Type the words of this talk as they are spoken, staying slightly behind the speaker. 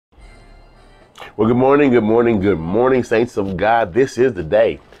Well, good morning, saints of God. This is the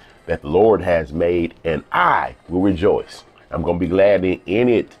day that the Lord has made, and I will rejoice. I'm going to be glad in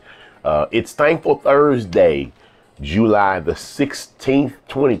it. It's Thankful Thursday, July the 16th,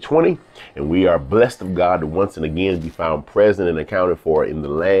 2020, and we are blessed of God to once and again be found present and accounted for in the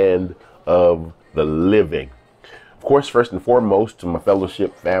land of the living. Of course, first and foremost, to my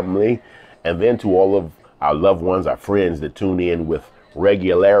fellowship family, and then to all of our loved ones, our friends that tune in with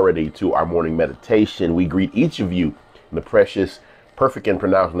regularity to our morning meditation. We greet each of you in the precious, perfect, and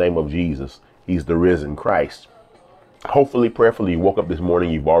pronounced name of Jesus. He's the risen Christ. Hopefully, prayerfully, you woke up this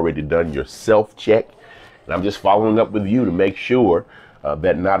morning, you've already done your self-check. And I'm just following up with you to make sure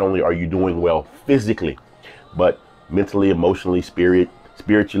that not only are you doing well physically, but mentally, emotionally,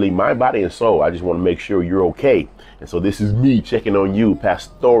 spiritually, mind, body, and soul. I just want to make sure you're okay. And so this is me checking on you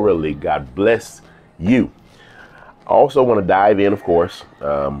pastorally. God bless you. I also want to dive in, of course,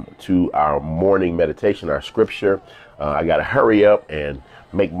 to our morning meditation, our scripture. I got to hurry up and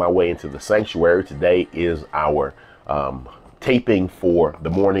make my way into the sanctuary. Today is our taping for the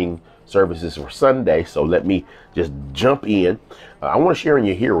morning services for Sunday. So let me just jump in. I want to share in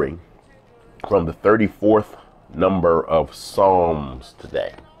your hearing from the 34th number of Psalms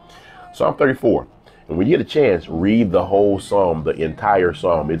today. Psalm 34. And when you get a chance, read the whole Psalm, the entire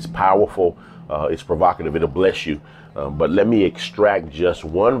Psalm. It's powerful. It's provocative. It'll bless you. But let me extract just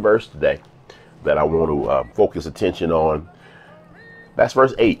one verse today that I want to focus attention on. That's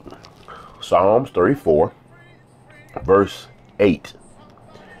verse 8. Psalms 34, verse 8.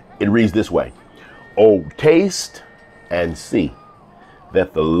 It reads this way. Oh, taste and see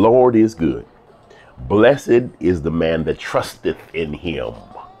that the Lord is good. Blessed is the man that trusteth in him.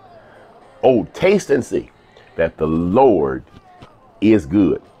 Oh, taste and see that the Lord is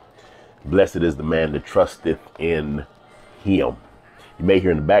good. Blessed is the man that trusteth in him. You may hear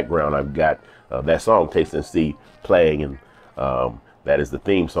in the background, I've got that song, Taste and See, playing, and that is the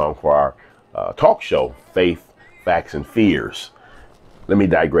theme song for our talk show, Faith, Facts, and Fears. Let me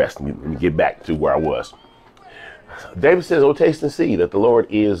digress. Let me get back to where I was. David says, oh, taste and see that the Lord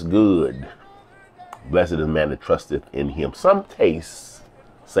is good. Blessed is the man that trusteth in him. Some tastes,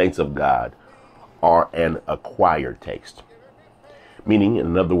 saints of God, are an acquired taste. Meaning,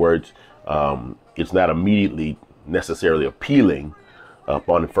 in other words, it's not immediately necessarily appealing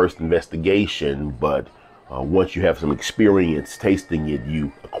upon the first investigation, but once you have some experience tasting it,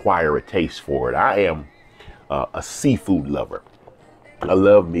 you acquire a taste for it. I am a seafood lover. I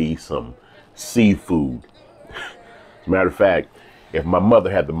love me some seafood. As a matter of fact, if my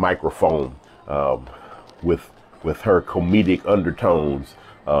mother had the microphone with her comedic undertones,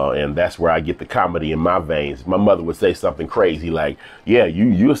 and that's where I get the comedy in my veins, my mother would say something crazy like, yeah,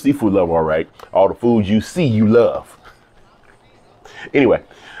 you're a seafood lover, all right. All the foods you see, you love. Anyway,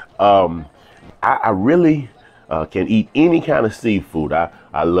 I really can eat any kind of seafood.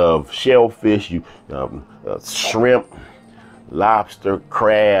 I love shellfish, shrimp, lobster,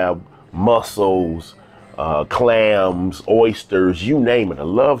 crab, mussels, clams, oysters, you name it. I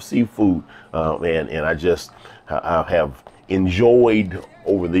love seafood, and I have enjoyed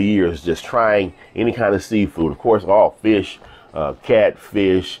over the years just trying any kind of seafood. Of course, all fish,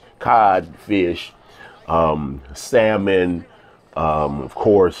 catfish, codfish, salmon, of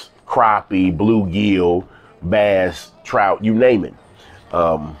course, crappie, bluegill, bass, trout, you name it.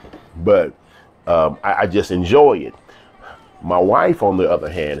 But I just enjoy it. My wife, on the other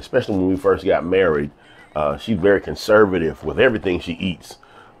hand, especially when we first got married, she's very conservative with everything she eats.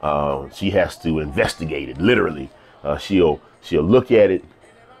 She has to investigate it, literally. She'll look at it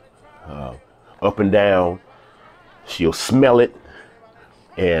up and down. She'll smell it,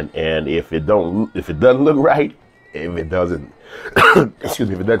 and if it doesn't look right, if it doesn't excuse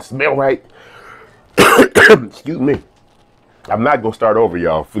me, if it doesn't smell right, excuse me, I'm not gonna start over,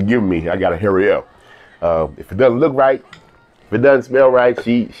 y'all. Forgive me. I gotta hurry up. If it doesn't look right, if it doesn't smell right,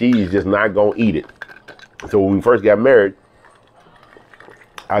 she's just not gonna eat it. So when we first got married,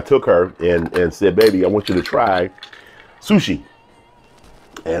 I took her and said, baby, I want you to try sushi.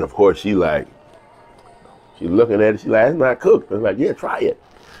 And of course, she's looking at it. She's like, it's not cooked. I was like, yeah, try it.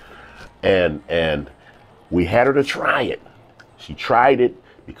 And we had her to try it. She tried it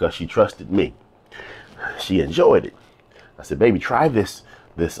because she trusted me. She enjoyed it. I said, baby, try this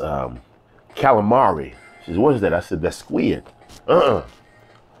calamari. She said, what is that? I said, that's squid.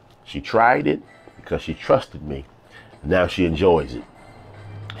 She tried it because she trusted me. Now she enjoys it.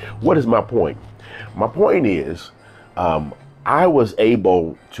 What is my point? My point is, I was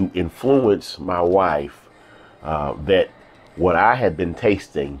able to influence my wife that what I had been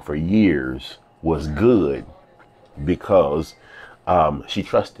tasting for years was good because she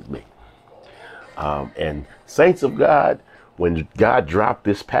trusted me. And saints of God, when God dropped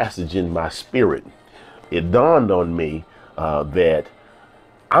this passage in my spirit, it dawned on me that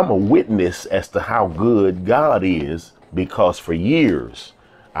I'm a witness as to how good God is, because for years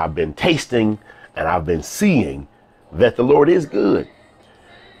I've been tasting and I've been seeing that the Lord is good.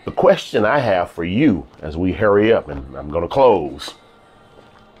 The question I have for you as we hurry up, and I'm going to close,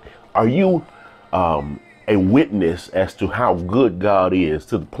 are you a witness as to how good God is,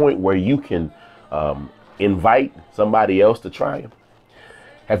 to the point where you can invite somebody else to try him?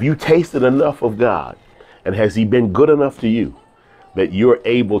 Have you tasted enough of God, and has he been good enough to you that you're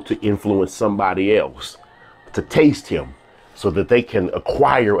able to influence somebody else to taste him so that they can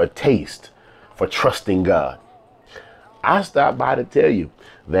acquire a taste for trusting God? I stopped by to tell you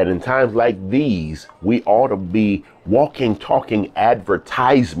that in times like these, we ought to be walking, talking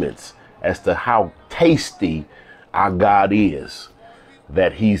advertisements as to how tasty our God is,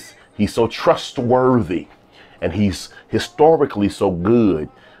 that he's so trustworthy, and he's historically so good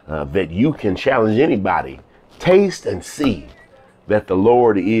that you can challenge anybody. Taste and see that the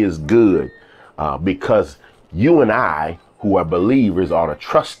Lord is good, because you and I, who are believers, ought to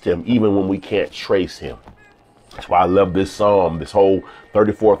trust him even when we can't trace him. That's why I love this psalm, this whole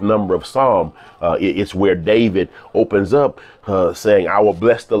 34th number of Psalm. It's where David opens up saying, I will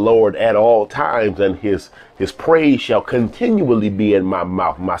bless the Lord at all times, and his praise shall continually be in my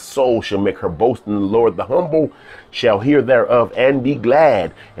mouth. My soul shall make her boast in the Lord. The humble shall hear thereof and be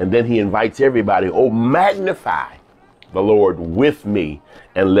glad. And then he invites everybody, oh, magnify the Lord with me,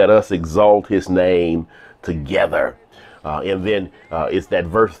 and let us exalt his name together. And then it's that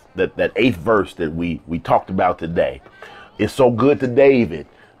verse, that eighth verse that we talked about today. It's so good to David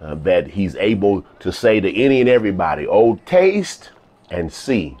that he's able to say to any and everybody, oh, taste and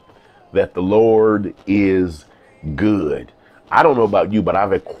see that the Lord is good. I don't know about you, but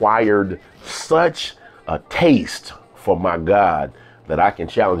I've acquired such a taste for my God that I can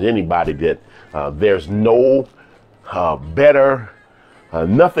challenge anybody that there's no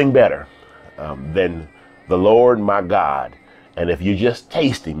nothing better than the Lord my God. And if you just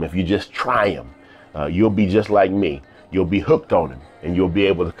taste him, if you just try him, you'll be just like me. You'll be hooked on him, and you'll be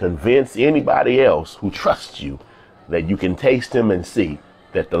able to convince anybody else who trusts you that you can taste him and see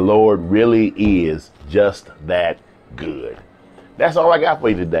that the Lord really is just that good. That's all I got for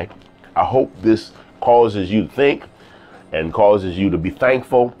you today. I hope this causes you to think, and causes you to be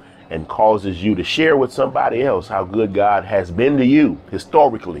thankful, and causes you to share with somebody else how good God has been to you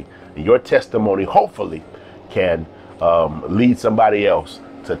historically. And your testimony hopefully can lead somebody else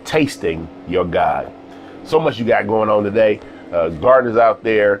to tasting your God. So much you got going on today. Gardeners out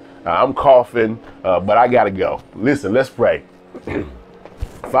there. I'm coughing, but I got to go. Listen, let's pray.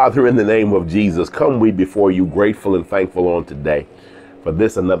 Father, in the name of Jesus, come we before you grateful and thankful on today for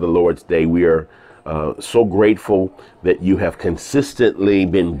this another Lord's Day. We are so grateful that you have consistently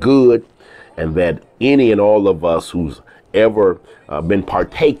been good, and that any and all of us who's ever been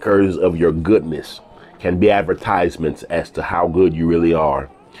partakers of your goodness can be advertisements as to how good you really are.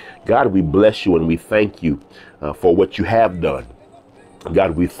 God, we bless you and we thank you for what you have done.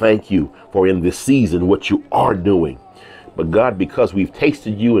 God, we thank you for in this season what you are doing. But God, because we've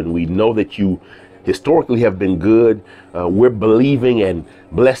tasted you and we know that you historically have been good, we're believing and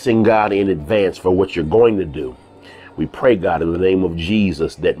blessing God in advance for what you're going to do. We pray, God, in the name of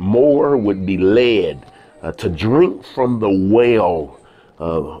Jesus, that more would be led to drink from the well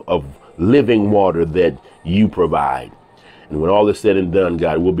of living water that you provide. And when all is said and done,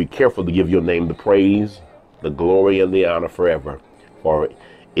 God, we'll be careful to give your name the praise, the glory, and the honor forever. For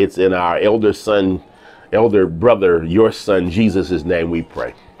it's in our elder brother, your son, Jesus' name we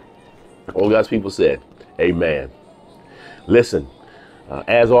pray. All God's people said, amen. Listen,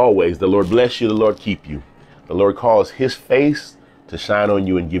 as always, the Lord bless you, the Lord keep you. The Lord cause his face to shine on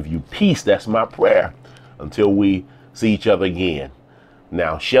you and give you peace. That's my prayer until we see each other again.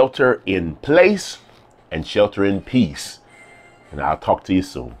 Now, shelter in place and shelter in peace. And I'll talk to you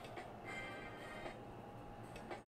soon.